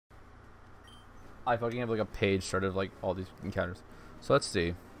I fucking have like a page started of like all these encounters. So let's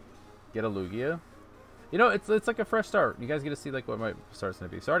see. Get a Lugia. You know, it's like a fresh start. You guys get to see like what my start's gonna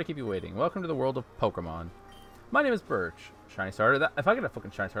be. Sorry to keep you waiting. Welcome to the world of Pokemon. My name is Birch. Shiny starter. That if I get a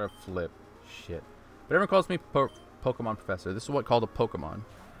fucking shiny starter, I'll flip. Shit. But everyone calls me Pokemon Professor. This is what called a Pokemon.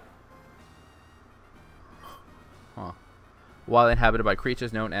 Huh. While inhabited by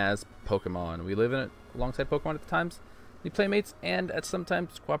creatures known as Pokemon. We live in it alongside Pokemon at the times. We playmates and at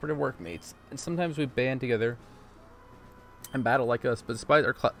sometimes cooperative workmates. And sometimes we band together and battle like us. But despite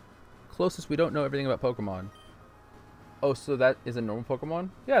our closest, we don't know everything about Pokemon. Oh, so that is a normal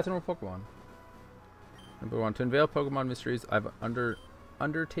Pokemon? Yeah, it's a normal Pokemon. Number 1, to unveil Pokemon mysteries, I've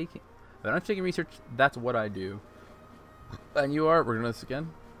undertaking research. That's what I do. And you are. We're gonna do this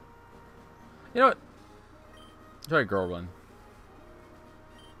again. You know what? Try a girl one.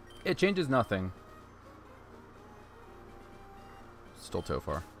 It changes nothing. Still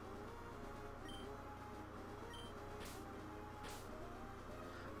Tofar.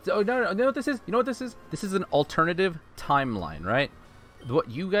 Oh no, you know what this is? You know what this is? This is an alternative timeline, right? What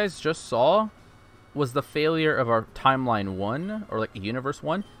you guys just saw was the failure of our timeline 1, or like universe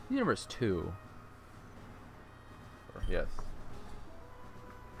 1, universe 2. Yes.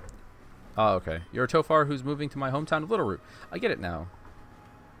 Oh, okay. You're a Tofar who's moving to my hometown of Littleroot. I get it now.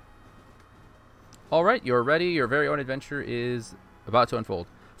 Alright, you're ready. Your very own adventure is about to unfold.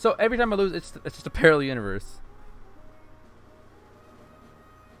 So every time I lose, it's just a parallel universe.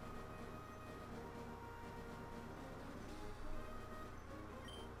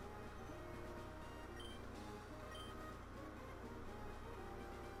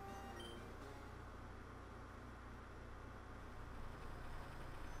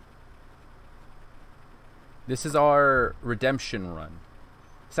 This is our redemption run.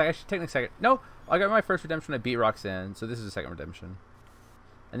 So actually, technically second. No, I got my first redemption. I beat Roxanne, so this is a second redemption.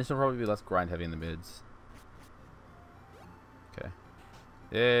 And this will probably be less grind heavy in the mids. Okay.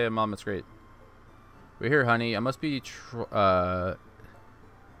 Yeah, Mom, it's great. We're here, honey. I must be time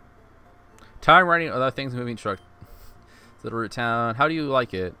riding other things moving truck. Little Root Town. How do you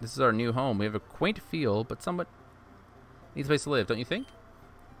like it? This is our new home. We have a quaint feel, but somewhat needs a place to live, don't you think?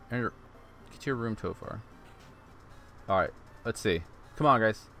 And get to your room, Tofar. Alright, let's see. Come on,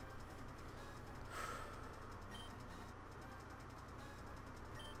 guys.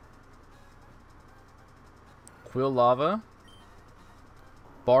 Quill Lava.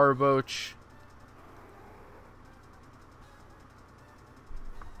 Barboach.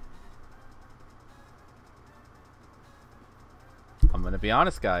 I'm gonna be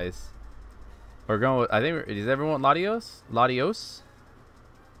honest, guys. We're going with, I think, does everyone want Latios? Latios?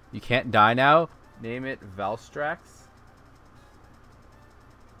 You can't die now? Name it Valstrax?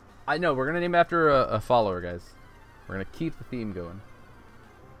 I know, we're gonna name it after a follower, guys. We're gonna keep the theme going.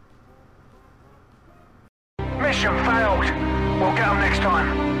 Mission failed. We'll get them next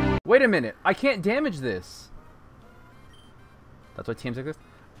time. Wait a minute, I can't damage this. That's why teams exist.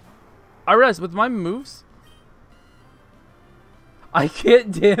 I realize with my moves, I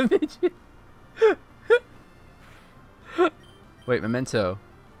can't damage it. Wait, Memento.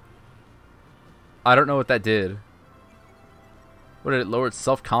 I don't know what that did. What did it lower its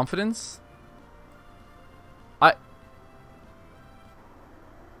self-confidence?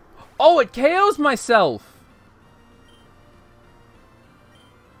 Oh, it KOs myself!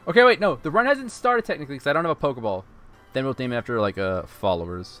 Okay, wait, no. The run hasn't started technically because I don't have a Pokeball. Then we'll name it after, like,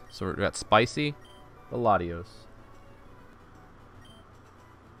 followers. So we got Spicy, the Latios.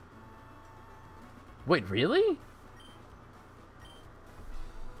 Wait, really?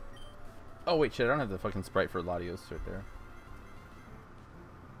 Oh, wait, shit. I don't have the fucking sprite for Latios right there.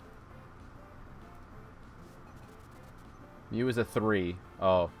 Mew is a 3.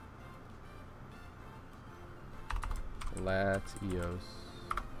 Oh. Latios.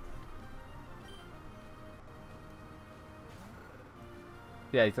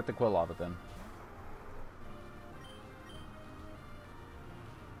 Yeah, he's got the Quill Lava then.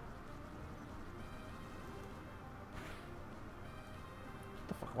 What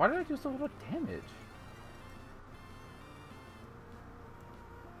the fuck? Why did I do so little damage?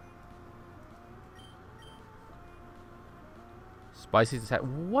 Spicy's attack.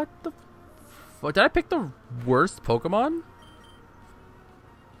 What the fuck? Did I pick the worst Pokemon?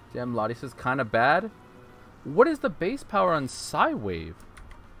 Damn, Latios is kind of bad. What is the base power on Psywave?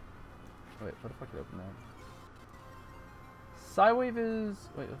 Wait, what the fuck did I open that? Psywave is...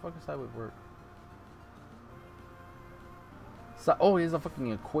 Wait, the fuck does Psywave work? Oh, it is a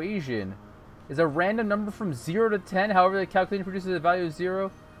fucking equation. Is a random number from 0 to 10. However, the calculation produces a value of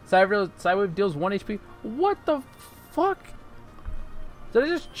 0. Psywave deals 1 HP. What the fuck? Did I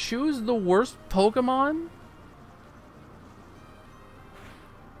just choose the worst Pokemon?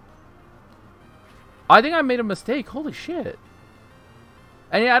 I think I made a mistake. Holy shit.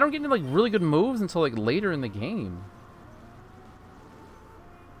 And yeah, I don't get into like really good moves until like later in the game.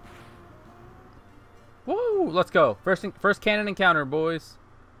 Woo! Let's go. First cannon encounter, boys.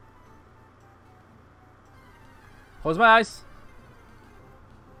 Close my eyes.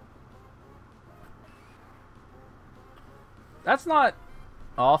 That's not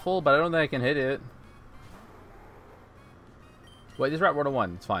awful, but I don't think I can hit it. Wait, this route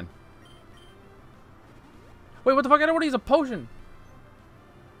 101. It's fine. Wait, what the fuck? I don't want to use a potion.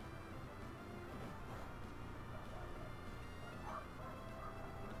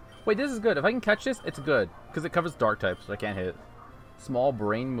 Wait, this is good. If I can catch this, it's good. Because it covers dark types, so I can't hit. Small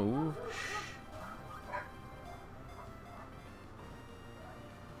brain move.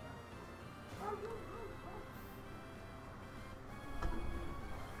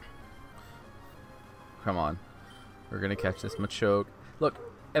 Come on. We're going to catch this Machoke. Look,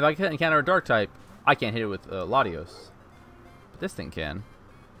 if I can encounter a dark type, I can't hit it with Latios. But this thing can.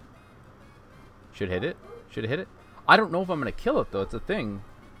 Should hit it. Should hit it. I don't know if I'm going to kill it, though. It's a thing.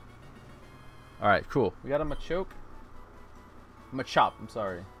 Alright, cool. We got a Machoke. Machop, I'm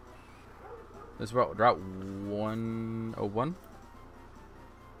sorry. This is route 101.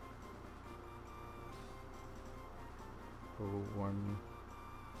 01.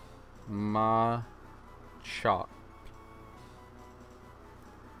 Machop.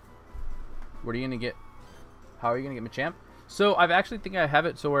 What are you gonna get? How are you gonna get Machamp? So I've actually think I have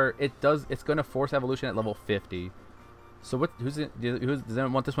it so where it's gonna force evolution at level 50. So what? Does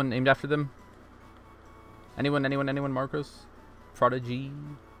anyone want this one named after them? Anyone, Marcos? Prodigy?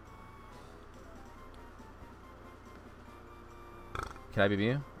 Can I be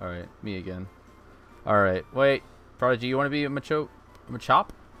me? Alright, me again. Alright, wait. Prodigy, you want to be a Machop?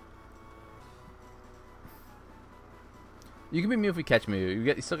 You can be me if we catch me.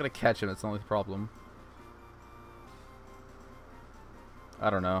 You still gotta catch him, that's the only problem. I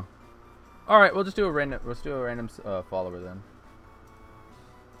don't know. Alright, we'll just do a random follower then.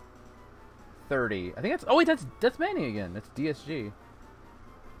 30. I think that's... Oh, wait, that's Manny again. That's DSG.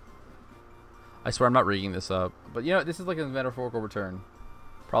 I swear I'm not rigging this up. But, you know, this is like a metaphorical return.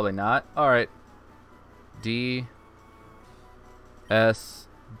 Probably not. Alright. D... S...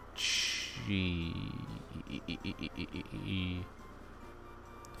 G... The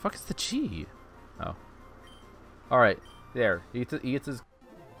fuck is the G? Oh. Alright. There. He gets his...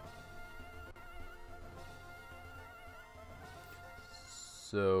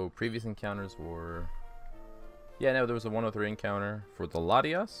 So, previous encounters were... Yeah, no, there was a 103 encounter for the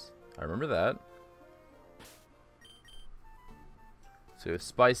Latias. I remember that. So,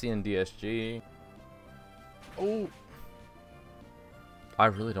 Spicy and DSG. Oh! I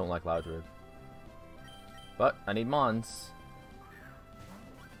really don't like Loudred. But, I need Mons.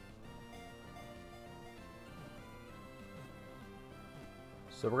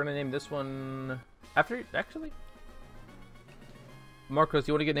 So, we're gonna name this one... After... Actually... Marcos,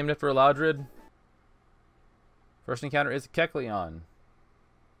 you want to get named after a Loudred? First encounter is Kecleon.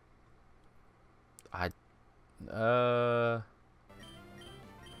 Fuck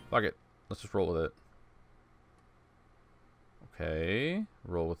it. Let's just roll with it. Okay.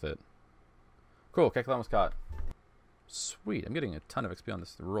 Roll with it. Cool, Kecleon was caught. Sweet, I'm getting a ton of XP on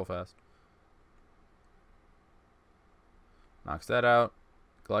this real fast. Knocks that out.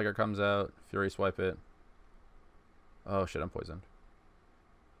 Gligar comes out. Fury swipe it. Oh shit, I'm poisoned.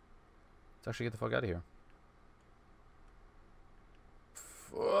 Let's actually get the fuck out of here.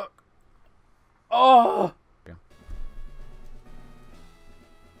 Fuck. Oh! Okay.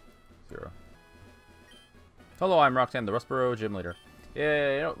 0. Hello, I'm Roxanne, the Rustboro gym leader.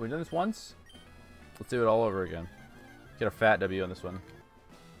 Yeah, you know, we've done this once. Let's do it all over again. Get a fat W on this one.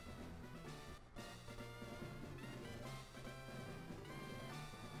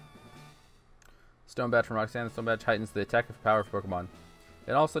 Stone Badge from Roxanne. The Stone Badge heightens the attack of power for Pokemon.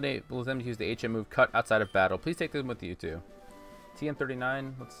 It also enables them to use the HM move Cut outside of battle. Please take them with you too.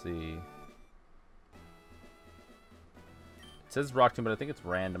 TM39, let's see. It says Rock Tomb, but I think it's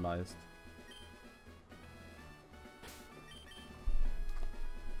randomized.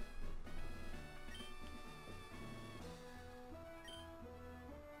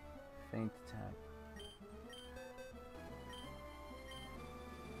 Faint attack.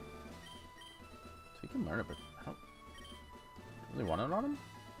 So we can learn it, but I don't really want it on him?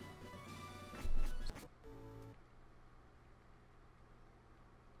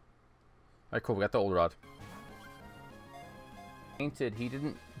 Alright, cool. We got the old rod. Painted. He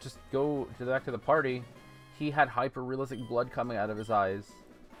didn't just go back to the party. he had hyper-realistic blood coming out of his eyes.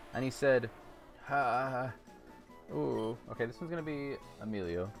 And he said, ooh. Okay, this one's gonna be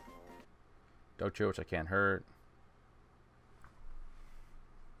Emilio. Docho, which I can't hurt.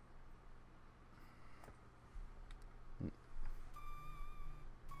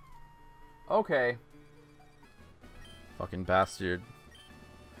 Okay. Fucking bastard.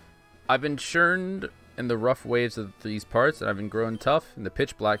 I've been churned in the rough waves of these parts, and I've been growing tough in the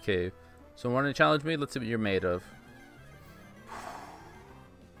pitch black cave. So want to challenge me? Let's see what you're made of.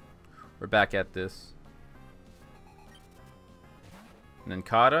 We're back at this.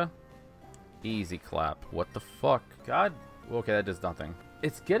 Nincada. Easy clap. What the fuck? God. Okay, that does nothing.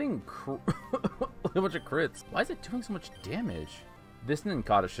 It's getting a bunch of crits. Why is it doing so much damage? This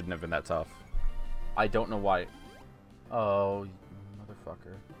Nincada shouldn't have been that tough. I don't know why. Oh, you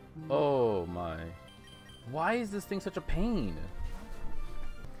motherfucker. Oh my. Why is this thing such a pain?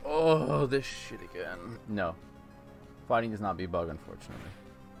 Oh, this shit again. No. Fighting does not be bug, unfortunately.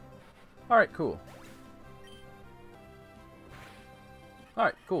 Alright, cool.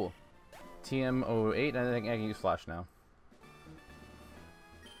 Alright, cool. TM08, I think I can use Flash now.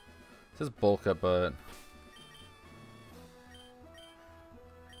 It says bulk up, but...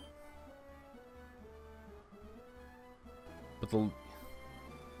 the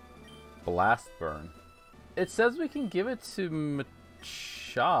blast burn. It says we can give it to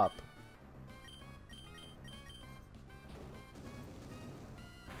Machop.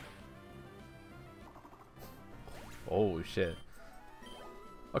 Oh shit.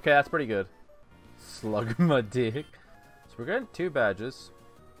 Okay, that's pretty good. Slug my dick. So we're getting 2 badges.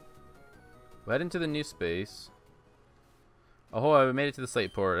 We'll head into the new space. Oh, I made it to the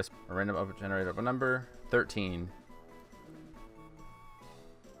slate port. A random generator of a number 13.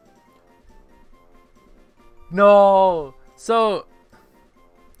 No. So,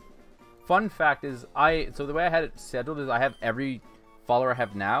 fun fact is, so the way I had it scheduled is I have every follower I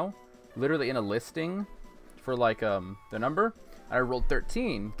have now, literally in a listing for like the number. And I rolled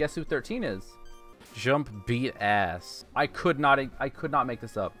 13. Guess who 13 is? Jump beat ass. I could not make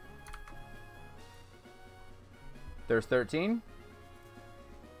this up. There's 13.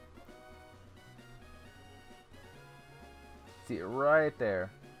 See it right there.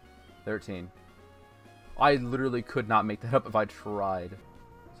 13. I literally could not make that up if I tried.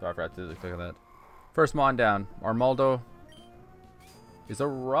 Sorry, I forgot to click on that. First mon down. Armaldo is a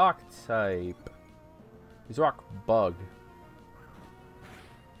rock type. He's a rock bug.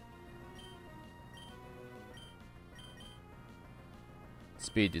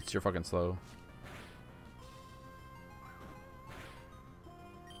 Speed, it's you're fucking slow.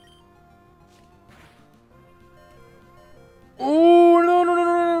 Oh no no no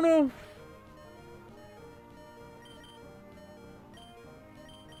no no no!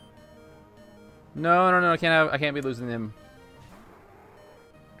 No, no, no, I can't be losing him.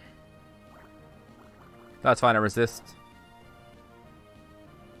 That's fine, I resist.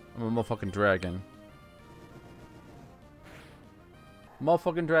 I'm a motherfucking dragon.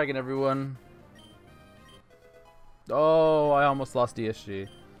 Motherfucking dragon, everyone. Oh, I almost lost DSG.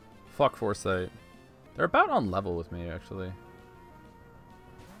 Fuck Foresight. They're about on level with me, actually.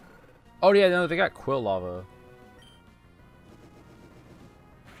 Oh yeah, no, they got Quill Lava.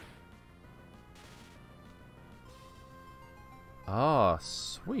 Oh,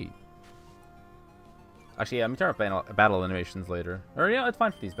 sweet. Actually, yeah, I'm gonna turn up battle animations later. Or, yeah, it's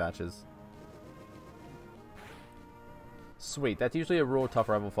fine for these batches. Sweet. That's usually a real tough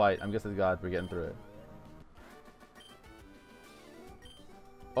rival fight. I'm guessing God we're getting through it.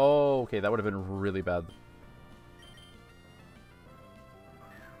 Oh, okay, that would have been really bad.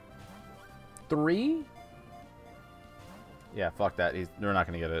 3? Yeah, fuck that. They're not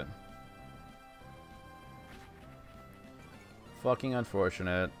gonna get it. Fucking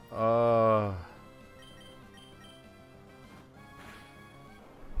unfortunate. Oh,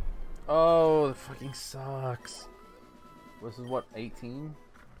 that fucking sucks. This is what, 18?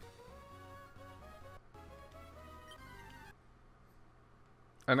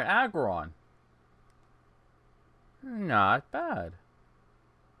 An Aggron. Not bad.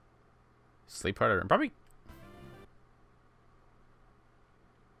 Sleep harder. Probably.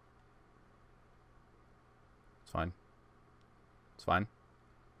 It's fine. It's fine.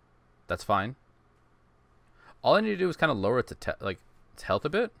 That's fine. All I need to do is kind of lower it to like its health a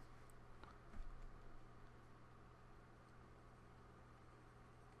bit.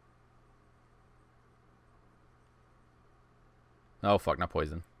 Oh fuck, not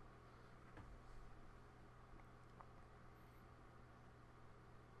poison.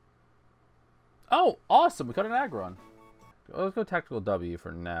 Oh, awesome! We got an Aggron. Let's go tactical W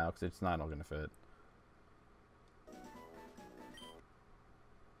for now because it's not all gonna fit.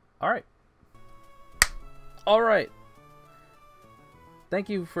 Alright. Alright. Thank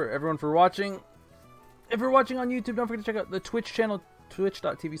you for everyone for watching. If you're watching on YouTube, don't forget to check out the Twitch channel,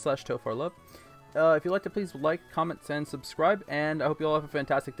 twitch.tv/tofarlove. If you like it, please like, comment, and subscribe. And I hope you all have a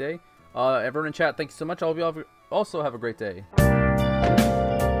fantastic day. Everyone in chat, thank you so much. I hope you all also have a great day.